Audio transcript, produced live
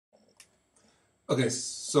Okay,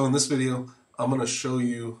 so in this video, I'm going to show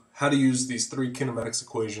you how to use these three kinematics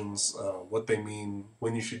equations, what they mean,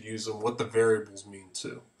 when you should use them, what the variables mean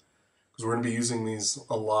too. Because we're going to be using these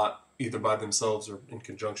a lot, either by themselves or in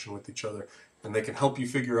conjunction with each other, and they can help you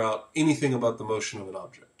figure out anything about the motion of an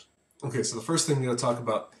object. Okay, so the first thing we're going to talk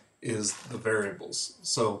about is the variables.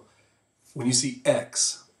 So when you see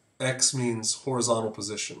x, x means horizontal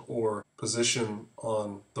position, or position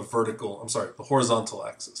on the the horizontal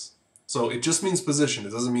axis. So it just means position, it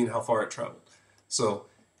doesn't mean how far it traveled. So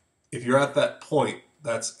if you're at that point,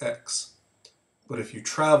 that's x. But if you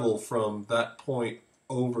travel from that point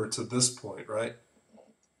over to this point, right,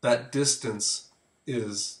 that distance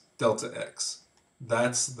is delta x.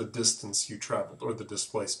 That's the distance you traveled, or the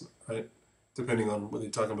displacement, right? Depending on whether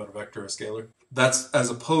you're talking about a vector or a scalar. That's as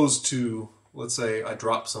opposed to, let's say I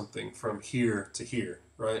drop something from here to here,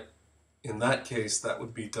 right? In that case, that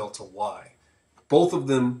would be delta y. Both of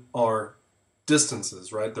them are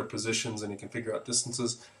distances, right? They're positions and you can figure out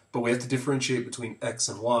distances, but we have to differentiate between x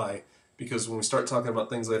and y because when we start talking about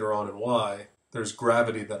things later on in y, there's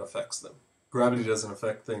gravity that affects them. Gravity doesn't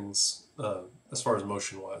affect things as far as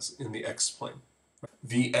motion-wise in the x plane.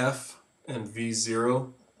 Vf and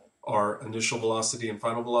v0 are initial velocity and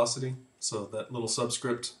final velocity, so that little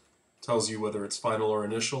subscript tells you whether it's final or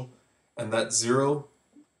initial, and that 0,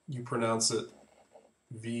 you pronounce it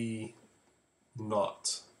v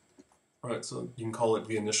naught. Right, so you can call it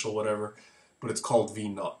v initial, whatever, but it's called v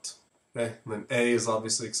naught. Okay, and then a is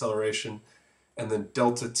obviously acceleration, and then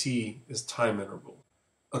delta t is time interval.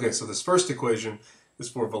 Okay, so this first equation is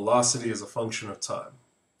for velocity as a function of time.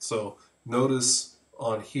 So notice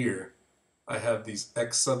on here, I have these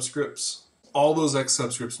x subscripts. All those x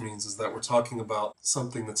subscripts means is that we're talking about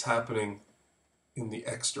something that's happening in the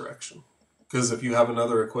x direction. Because if you have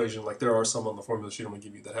another equation, like there are some on the formula sheet I'm going to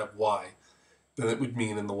give you that have y, then it would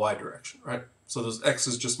mean in the y direction, right? So those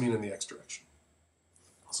x's just mean in the x direction.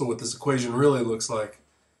 So what this equation really looks like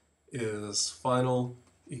is final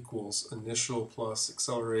equals initial plus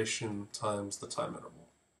acceleration times the time interval.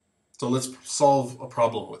 So let's solve a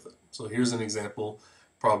problem with it. So here's an example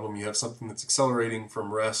problem. You have something that's accelerating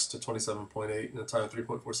from rest to 27.8 in a time of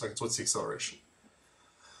 3.4 seconds. What's the acceleration?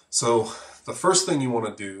 So the first thing you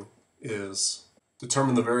want to do is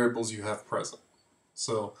determine the variables you have present.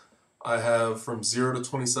 So I have from 0 to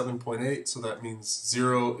 27.8, so that means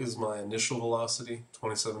 0 is my initial velocity,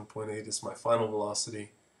 27.8 is my final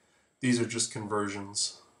velocity. These are just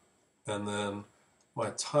conversions. And then my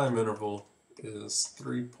time interval is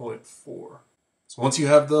 3.4. So once you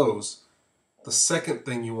have those, the second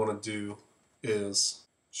thing you want to do is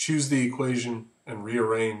choose the equation and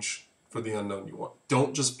rearrange for the unknown you want.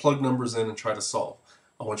 Don't just plug numbers in and try to solve.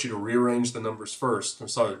 I want you to rearrange the numbers first,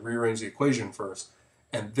 rearrange the equation first,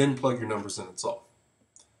 and then plug your numbers in and solve.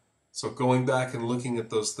 So going back and looking at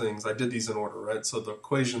those things, I did these in order, right? So the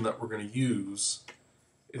equation that we're going to use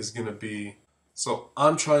is going to be, so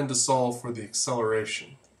I'm trying to solve for the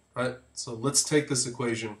acceleration, right? So let's take this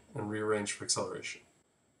equation and rearrange for acceleration.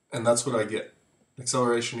 And that's what I get.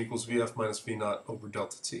 Acceleration equals Vf minus V naught over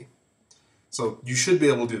delta t. So you should be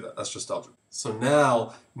able to do that. That's just algebra. So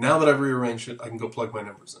now that I've rearranged it, I can go plug my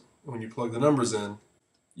numbers in. And when you plug the numbers in,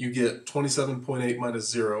 you get 27.8 minus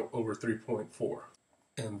 0 over 3.4.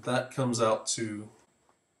 And that comes out to,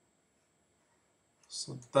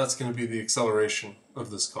 so that's going to be the acceleration of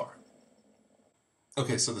this car.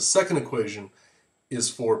 Okay, so the second equation is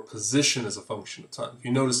for position as a function of time. If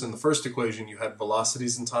you notice in the first equation you had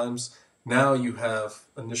velocities and times, now you have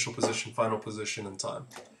initial position, final position, and time.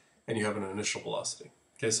 And you have an initial velocity.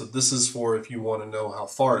 Okay, so this is for if you want to know how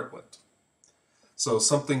far it went. So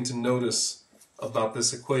something to notice about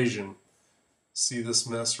this equation, see this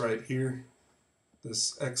mess right here?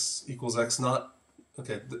 This x equals x naught?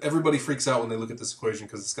 Okay, everybody freaks out when they look at this equation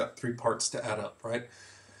because it's got 3 parts to add up, right?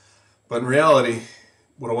 But in reality,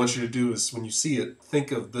 what I want you to do is when you see it,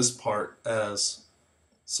 think of this part as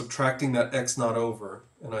subtracting that x naught over,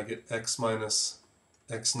 and I get x minus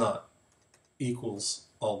x naught equals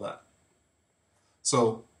all that.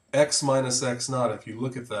 So x minus x naught, if you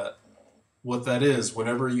look at that, what that is,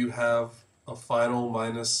 whenever you have a final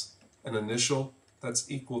minus an initial, that's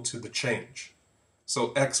equal to the change.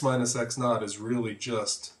 So x minus x naught is really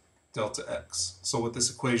just delta x. So what this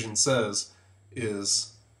equation says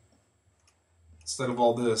is, instead of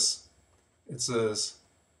all this, it says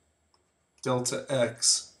delta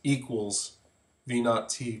x equals v naught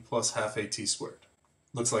t plus half at squared.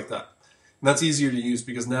 Looks like that. And that's easier to use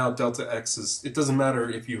because now delta x is, it doesn't matter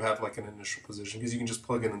if you have like an initial position because you can just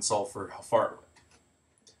plug in and solve for how far it went.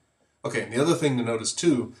 Okay, and the other thing to notice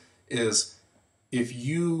too is if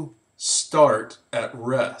you start at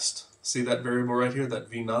rest, see that variable right here, that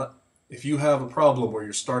v naught? If you have a problem where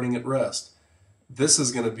you're starting at rest, this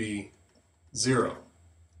is going to be 0.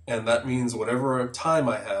 And that means whatever time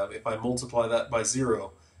I have, if I multiply that by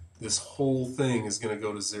 0, this whole thing is going to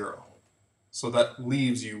go to 0. So that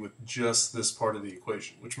leaves you with just this part of the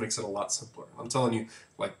equation, which makes it a lot simpler. I'm telling you,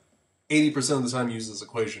 like 80% of the time you use this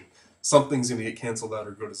equation, something's going to get canceled out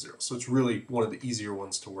or go to 0. So it's really one of the easier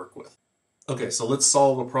ones to work with. Okay, so let's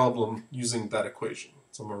solve a problem using that equation.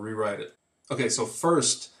 So I'm going to rewrite it. Okay, so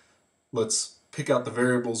first, let's pick out the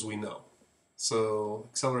variables we know. So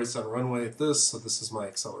accelerates down a runway at this, so this is my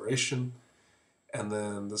acceleration, and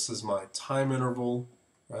then this is my time interval,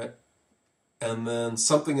 right? And then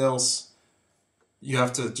something else you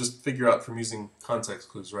have to just figure out from using context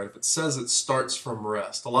clues, right? If it says it starts from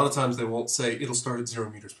rest, a lot of times they won't say it'll start at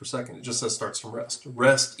 0 meters per second. It just says starts from rest.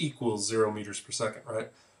 Rest equals 0 meters per second,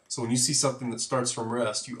 right? So when you see something that starts from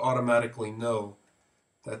rest, you automatically know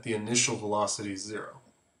that the initial velocity is 0.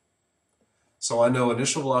 So I know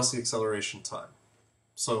initial velocity, acceleration, time.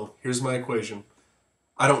 So here's my equation.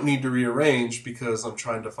 I don't need to rearrange because I'm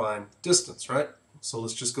trying to find distance, right? So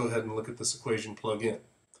let's just go ahead and look at this equation, plug in.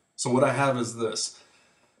 So what I have is this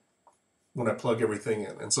when I plug everything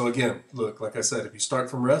in. And so again, look, like I said, if you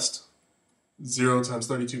start from rest, 0 times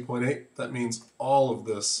 32.8, that means all of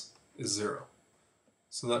this is 0.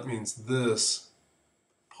 So that means this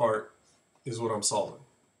part is what I'm solving.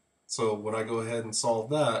 So when I go ahead and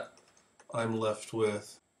solve that, I'm left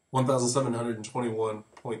with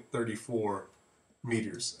 1,721.34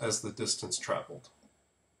 meters as the distance traveled.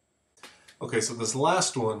 Okay, so this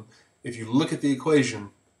last one, if you look at the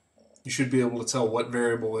equation, you should be able to tell what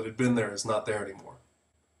variable that had been there is not there anymore.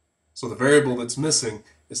 So the variable that's missing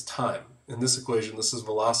is time. In this equation, this is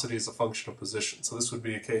velocity as a function of position. So this would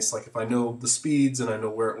be a case like if I know the speeds and I know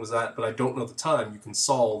where it was at, but I don't know the time, you can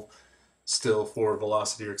solve still for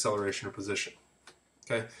velocity or acceleration or position.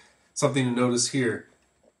 Okay? Something to notice here,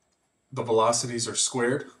 the velocities are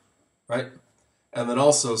squared, right? And then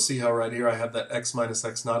also, see how right here I have that x minus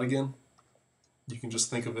x naught again? You can just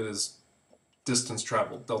think of it as distance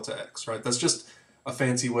traveled, delta x, right? That's just a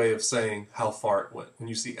fancy way of saying how far it went. When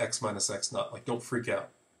you see x minus x naught, like don't freak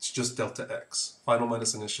out. It's just delta x. Final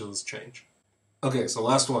minus initial is change. Okay, so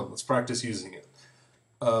last one. Let's practice using it.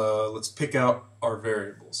 Let's pick out our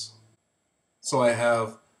variables. So I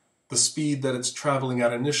have the speed that it's traveling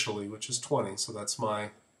at initially, which is 20, so that's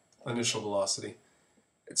my initial velocity.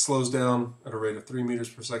 It slows down at a rate of 3 meters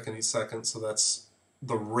per second each second, so that's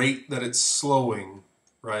the rate that it's slowing,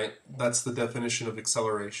 right? That's the definition of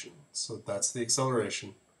acceleration. So that's the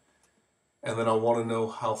acceleration. And then I want to know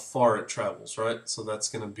how far it travels, right? So that's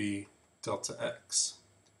going to be delta x.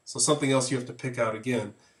 So something else you have to pick out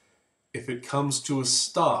again. If it comes to a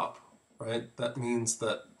stop, right, that means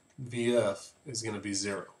that VF is going to be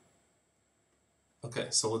 0. Okay,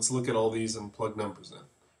 so let's look at all these and plug numbers in.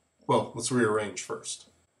 Well, let's rearrange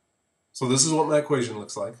first. So this is what my equation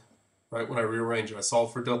looks like, right? When I rearrange it, I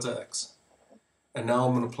solve for delta x. And now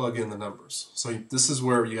I'm going to plug in the numbers. So this is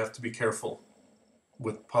where you have to be careful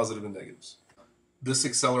with positive and negatives. This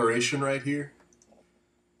acceleration right here,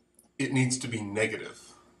 it needs to be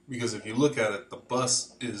negative. Because if you look at it, the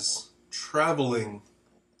bus is traveling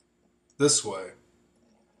this way,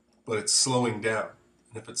 but it's slowing down.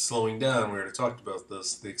 And if it's slowing down, we already talked about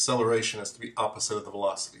this, the acceleration has to be opposite of the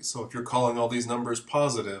velocity. So if you're calling all these numbers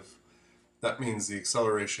positive, that means the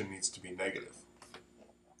acceleration needs to be negative.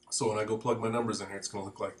 So when I go plug my numbers in here, it's going to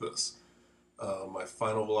look like this. My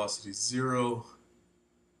final velocity is 0.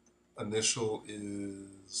 Initial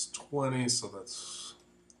is 20, so that's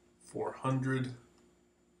 400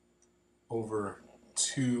 over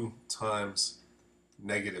 2 times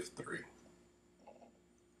negative 3.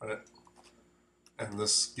 Right? And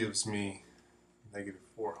this gives me negative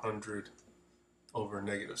 400 over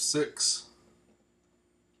negative 6.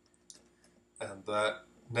 And that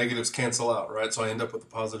negatives cancel out, right? So I end up with a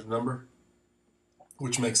positive number,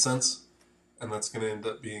 which makes sense. And that's going to end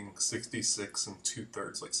up being 66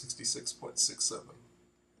 2/3, like 66.67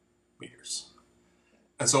 meters.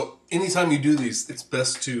 And so anytime you do these, it's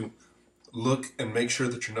best to look and make sure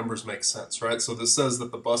that your numbers make sense, right? So this says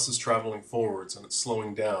that the bus is traveling forwards and it's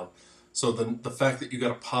slowing down. So the fact that you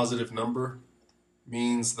got a positive number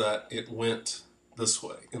means that it went this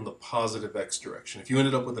way, in the positive x direction. If you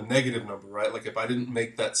ended up with a negative number, right, like if I didn't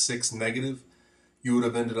make that 6 negative, you would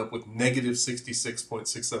have ended up with negative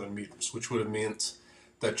 66.67 meters, which would have meant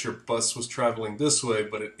that your bus was traveling this way,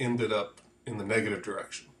 but it ended up in the negative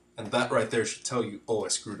direction. And that right there should tell you, oh, I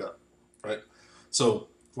screwed up, right? So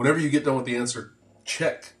whenever you get done with the answer,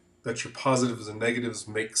 check that your positives and negatives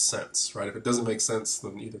make sense, right? If it doesn't make sense,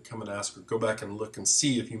 then either come and ask or go back and look and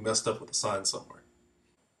see if you messed up with a sign somewhere.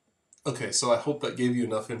 Okay, so I hope that gave you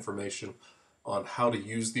enough information on how to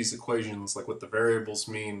use these equations, like what the variables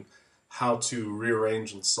mean, how to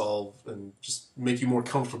rearrange and solve, and just make you more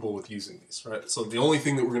comfortable with using these, right? So the only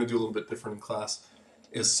thing that we're going to do a little bit different in class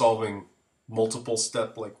is solving multiple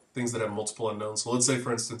step, like things that have multiple unknowns. So let's say,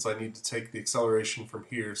 for instance, I need to take the acceleration from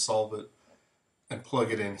here, solve it, and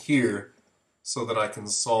plug it in here so that I can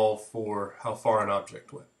solve for how far an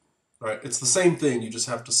object went. Right? It's the same thing, you just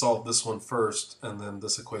have to solve this one first and then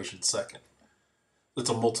this equation second. It's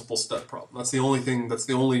a multiple step problem. That's the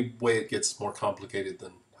only way it gets more complicated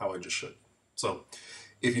than how I just showed you. So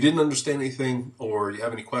if you didn't understand anything or you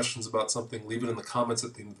have any questions about something, leave it in the comments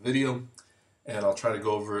at the end of the video and I'll try to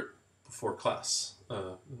go over it before class.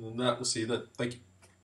 And that, we'll see you then. Thank you.